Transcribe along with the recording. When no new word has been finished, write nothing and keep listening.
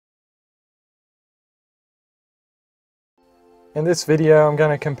In this video I'm going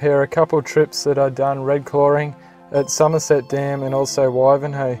to compare a couple trips that I've done redclawing at Somerset Dam and also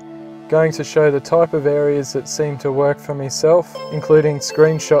Wivenhoe. Going to show the type of areas that seem to work for myself, including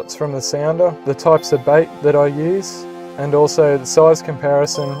screenshots from the sounder, the types of bait that I use, and also the size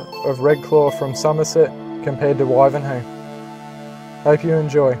comparison of redclaw from Somerset compared to Wivenhoe. Hope you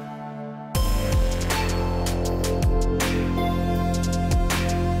enjoy.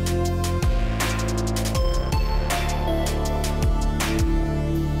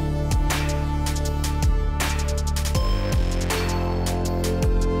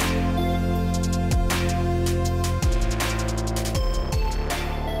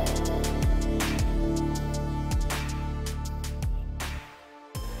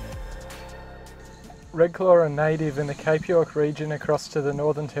 Redclaw are native in the Cape York region across to the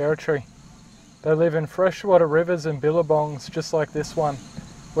Northern Territory. They live in freshwater rivers and billabongs just like this one.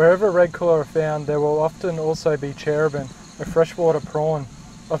 Wherever redclaw are found, there will often also be cherubin, a freshwater prawn.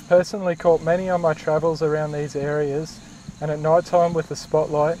 I've personally caught many on my travels around these areas, and at night time with the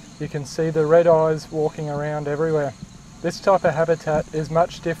spotlight you can see the red eyes walking around everywhere. This type of habitat is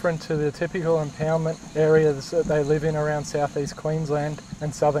much different to the typical impoundment areas that they live in around southeast Queensland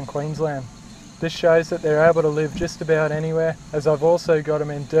and southern Queensland. This shows that they're able to live just about anywhere, as I've also got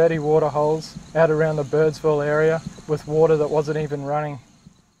them in dirty water holes out around the Birdsville area with water that wasn't even running.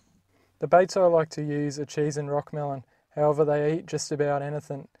 The baits I like to use are cheese and rockmelon, however they eat just about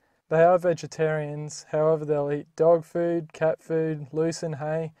anything. They are vegetarians, however they'll eat dog food, cat food, lucerne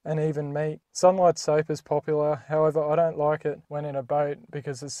hay and even meat. Sunlight soap is popular, however I don't like it when in a boat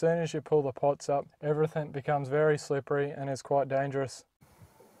because as soon as you pull the pots up, everything becomes very slippery and is quite dangerous.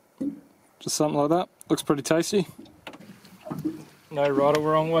 Just something like that. Looks pretty tasty. No right or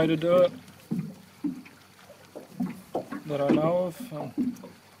wrong way to do it that I know of.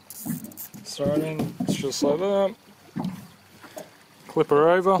 Starting, it's just like that. Clip her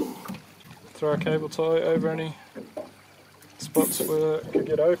over. Throw a cable tie over any spots where it could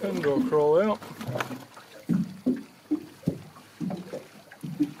get opened or crawl out.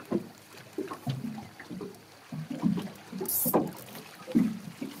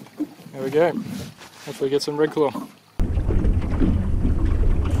 There we go. Hopefully get some redclaw.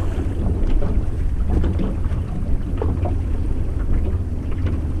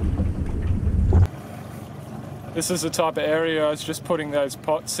 This is the type of area I was just putting those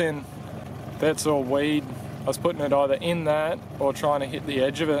pots in. That's all weed. I was putting it either in that or trying to hit the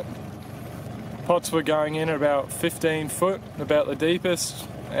edge of it. Pots were going in at about 15 foot, about the deepest,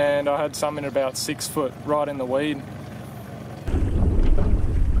 and I had some in about 6 foot, right in the weed.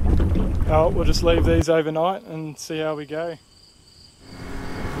 Oh, we'll just leave these overnight and see how we go.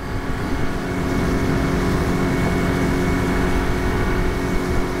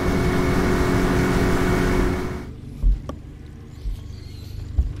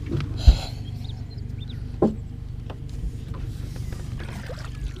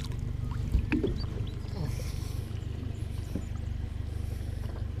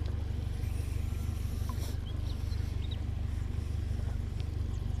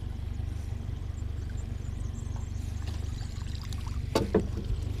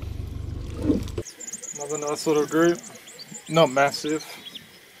 Another nice little group, not massive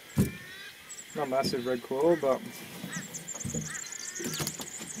redclaw, but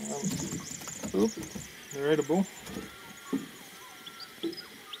they're edible.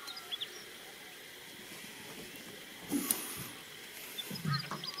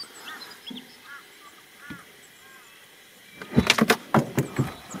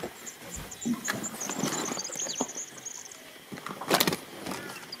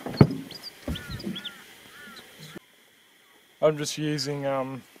 I'm just using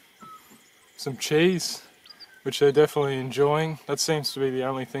some cheese, which they're definitely enjoying. That seems to be the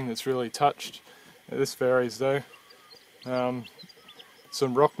only thing that's really touched. This varies though.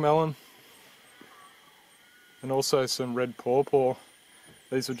 Some rock melon and also some red pawpaw.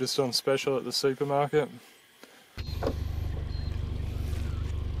 These were just on special at the supermarket.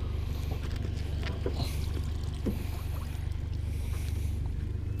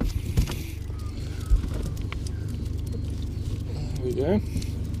 There we go.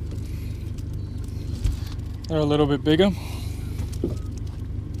 They're a little bit bigger.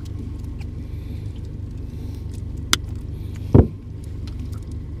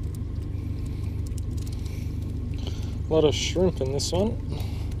 A lot of shrimp in this one.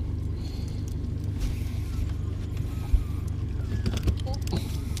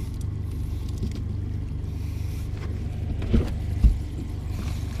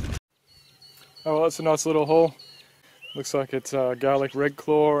 Oh, well, that's a nice little haul. Looks like it's garlic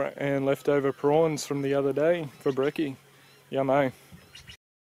redclaw and leftover prawns from the other day for brekkie. Yummo.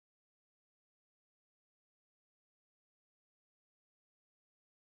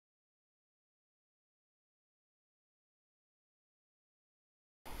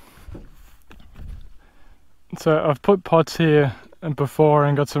 So I've put pots here before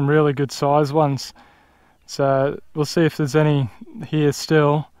and got some really good size ones. So we'll see if there's any here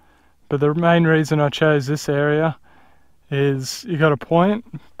still. But the main reason I chose this area is you got a point,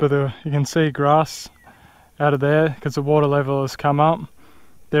 but you can see grass out of there because the water level has come up.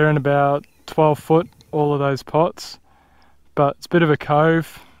 They're in about 12 foot, all of those pots. But it's a bit of a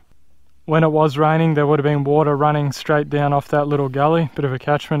cove. When it was raining, there would have been water running straight down off that little gully, bit of a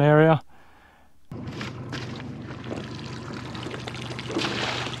catchment area.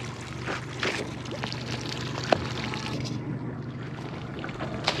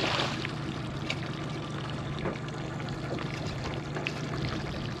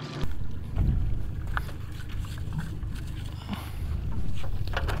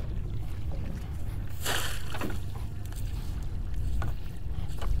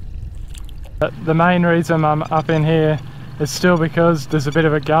 The main reason I'm up in here is still because there's a bit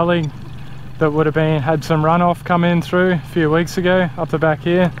of a gully that would have had some runoff come in through a few weeks ago up the back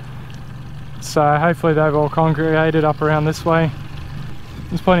here. So hopefully they've all congregated up around this way.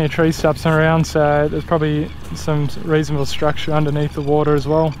 There's plenty of tree stumps around, so there's probably some reasonable structure underneath the water as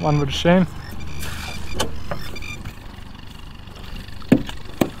well, one would assume.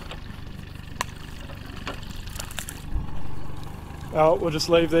 Oh, we'll just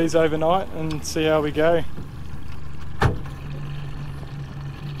leave these overnight and see how we go.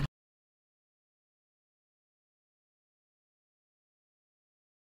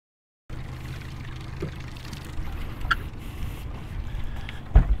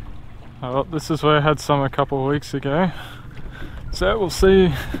 Oh, this is where I had some a couple of weeks ago. So we'll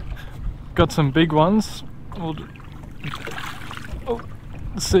see, got some big ones. We'll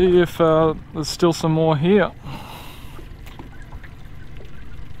see if there's still some more here.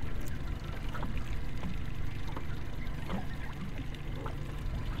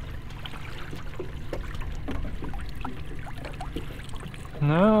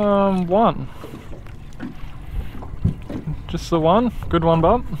 One. Just the one. Good one,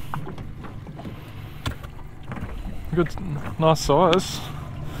 bub. Good, nice size.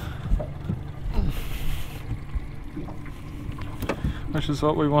 Which is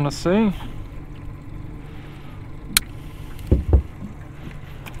what we want to see.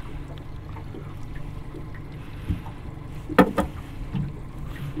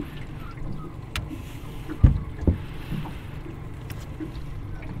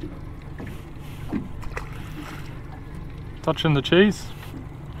 Touching the cheese.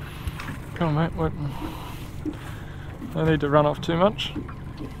 Come on, mate. Wait. Don't need to run off too much.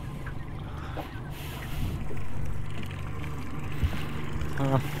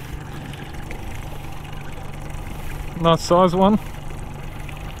 Nice size one.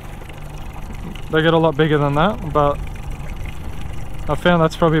 They get a lot bigger than that, but I found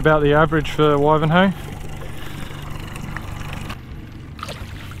that's probably about the average for Wivenhoe.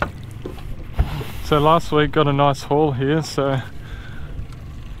 So last week got a nice haul here, so I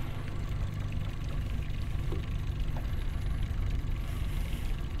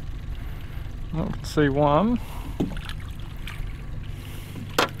can see one.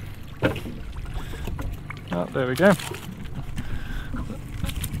 Oh, there we go.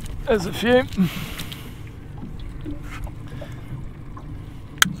 There's a few.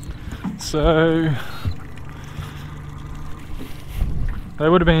 So they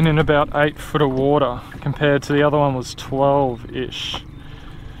would have been in about 8 foot of water compared to the other one was 12-ish.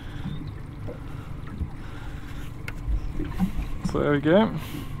 So there we go.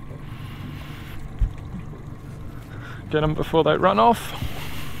 Get them before they run off.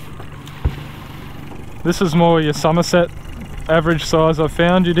 This is more your Somerset average size I've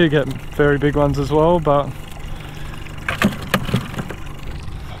found. You do get very big ones as well, but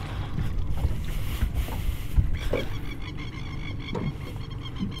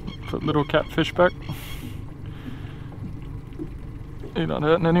put little catfish back. You're not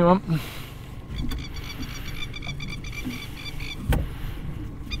hurting anyone.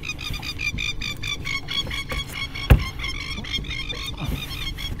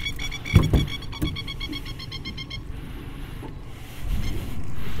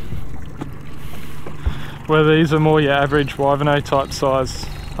 Where these are more your average Wivenhoe type size,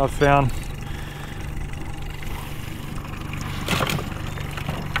 I've found.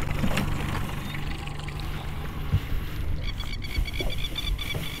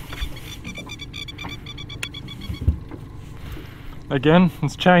 Again,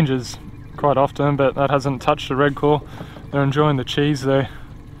 it changes quite often, but that hasn't touched the Redclaw. They're enjoying the cheese there.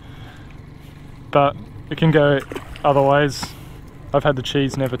 But it can go other ways. I've had the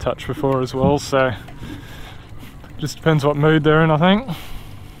cheese never touched before as well, so just depends what mood they're in, I think.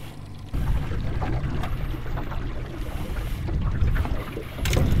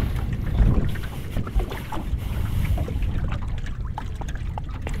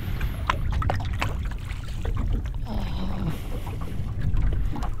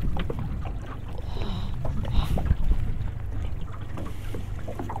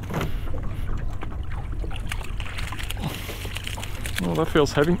 Oh, that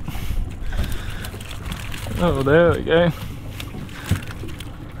feels heavy. Oh, there we go.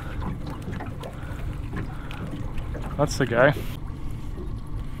 That's the go.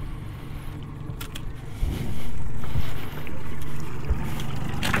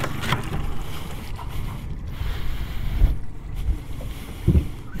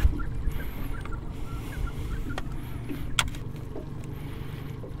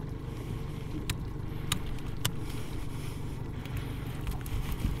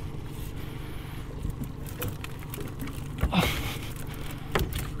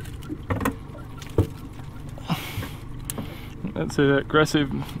 That's it,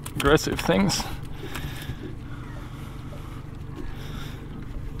 aggressive things.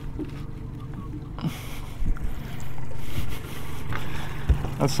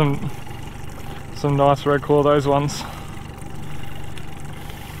 That's some nice redclaw, those ones.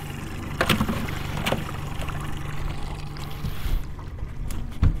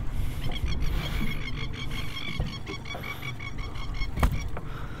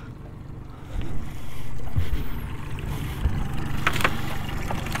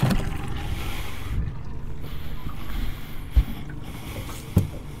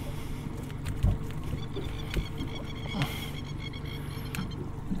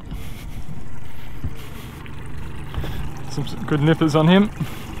 Some good nippers on him.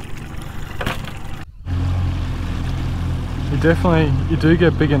 You do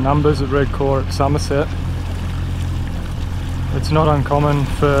get bigger numbers at redclaw at Somerset. It's not uncommon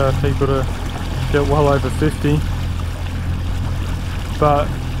for people to get well over 50, but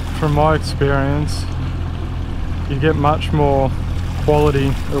from my experience you get much more quality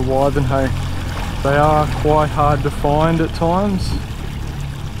at Wivenhoe. They are quite hard to find at times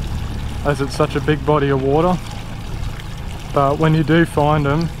as it's such a big body of water. But when you do find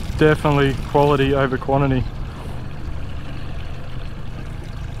them, definitely quality over quantity.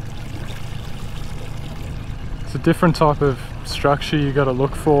 It's a different type of structure you got to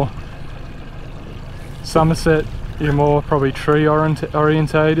look for. Somerset, you're more probably tree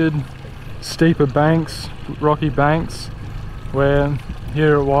orientated, steeper banks, rocky banks, where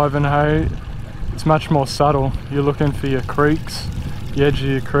here at Wivenhoe it's much more subtle. You're looking for your creeks, the edge of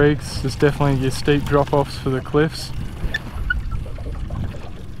your creeks. There's definitely your steep drop-offs for the cliffs.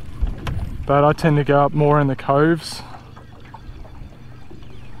 But I tend to go up more in the coves.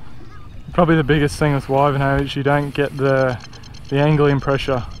 Probably the biggest thing with Wivenhoe is you don't get the angling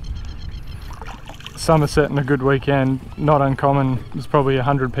pressure. Somerset and a good weekend, not uncommon. There's probably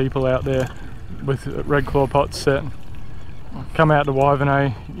 100 people out there with redclaw pots set. Come out to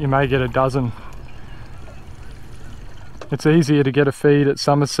Wivenhoe, you may get a dozen. It's easier to get a feed at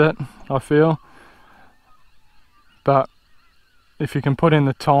Somerset, I feel. But if you can put in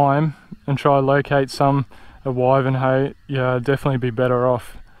the time and try to locate some at Wivenhoe, you'll definitely be better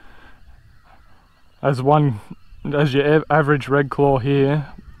off. As your average redclaw here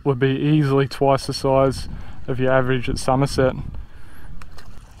would be easily twice the size of your average at Somerset.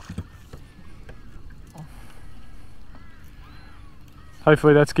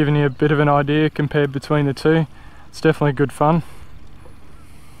 Hopefully that's given you a bit of an idea compared between the two. It's definitely good fun.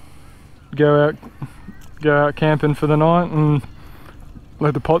 Go out camping for the night and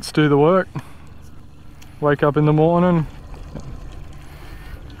let the pots do the work. Wake up in the morning,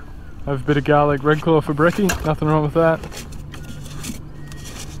 have a bit of garlic redclaw for brekkie, nothing wrong with that.